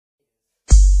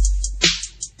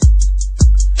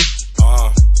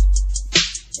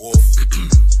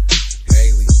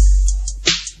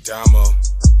Domo,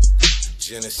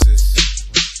 Genesis,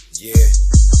 yeah.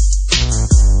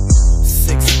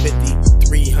 650,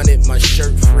 300, my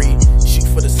shirt free. Shoot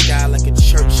for the sky like a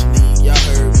church lead. Y'all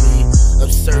heard me.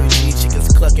 Absurd G,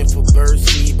 chickens clucking for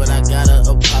birdseed, but I gotta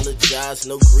apologize.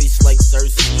 No grease like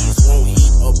Xerxes, won't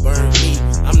heat or burn me.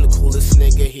 I'm the coolest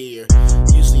nigga here.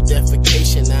 Usually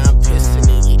defecation, now I'm pissing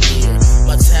in your ear.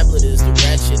 My tablet is the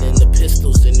ratchet and the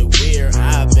pistols in the rear.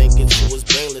 I bang it to his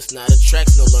brainless, now the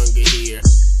track's no longer here.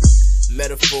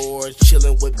 Metaphors,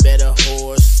 chillin' with better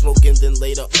whores, smoking then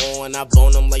later on I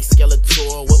bone them like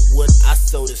Skeletor. What would I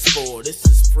sow this for? This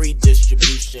is free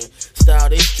distribution. Style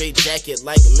they straight jacket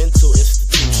like mental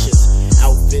institutions.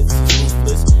 Outfits is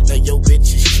ruthless, now yo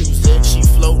bitch is choosing. She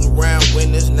floating around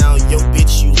winners, now yo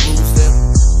bitch you losing.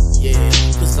 Yeah,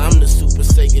 cause I'm the Super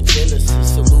Sega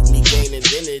Genesis. Salute me gain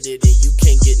invented it and you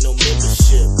can't get no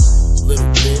membership,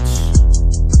 little bitch.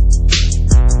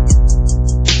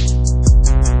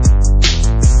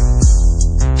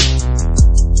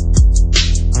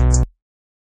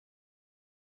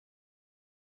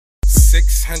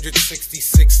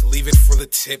 $666, leave it for the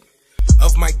tip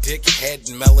of my dick head,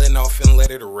 melon off and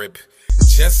let it rip.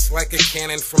 Just like a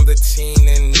cannon from the teen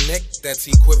and Nick, that's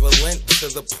equivalent to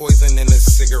the poison in a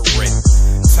cigarette.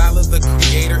 Tyler the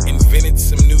creator invented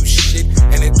some new shit,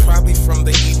 and it probably from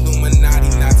the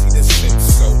Illuminati Nazi descent.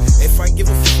 So if I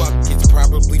give a fuck, it's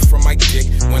probably from my dick.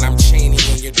 When I'm chaining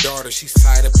your daughter, she's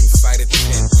tied up inside a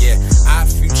tent. Yeah, I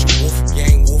future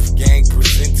Wolfgang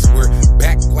presents. We're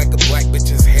back like a black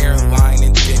bitch's hairline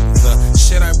and dent. The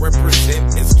shit I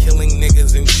represent is killing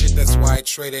niggas and shit. That's why I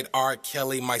traded R.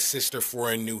 Kelly, my sister,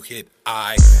 for a new hit.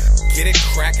 I get it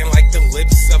cracking like the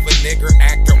lips of a nigger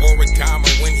actor or a dama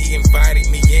when he invited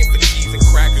me in for cheese and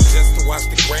crackers just to watch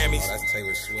the Grammys. Oh, that's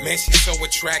Taylor Swift. Man, she's so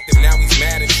attractive. Now he's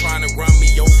mad and trying to run me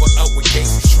over up with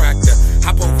Casey's tractor.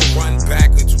 Hop over, run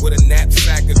backwards with a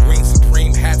knapsack of green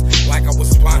Supreme hats like I was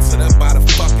sponsored up by the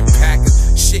fucking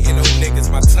Packers. Shitting on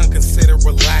niggas, my tongue consider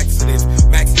relaxative.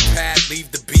 Maxi pad, leave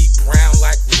the beat brown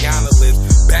like Rihanna lives.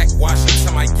 Backwashing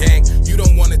to my gang, you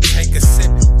don't wanna take a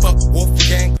sip. Fuck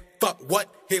Wolfgang, fuck what?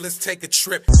 Here, let's take a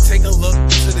trip. Take a look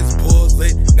to this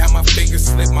bullet. Now my fingers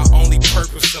slip. My only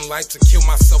purpose in life to kill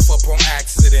myself up on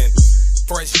accident.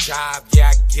 Fresh job,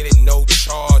 yeah, I get it, no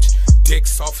charge. Dick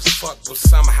soft as fuck, but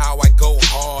somehow I go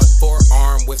hard.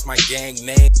 Forearm with my gang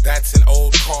name, that's an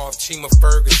old carve. Chima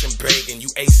Ferguson begging, you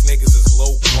ace niggas is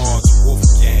low cards.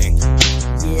 Wolfgang.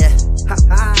 Yeah, ha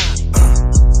ha.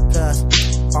 Cuz,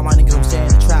 all my niggas I'm saying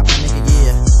the trap, my nigga,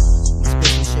 yeah. Let me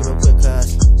spit some shit real quick,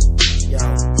 cuz. Yo.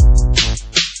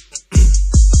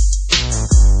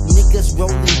 Niggas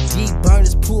rolling deep,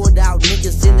 burners pulled out.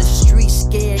 Niggas in the street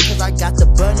scared, cause I got the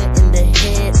burner in the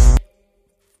head.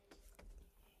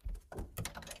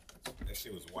 That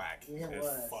shit was whack. Yeah, it as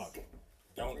was. fuck.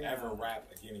 Don't ever rap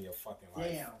again in your fucking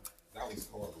life. Damn. That was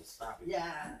horrible. Stop it.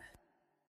 Yeah.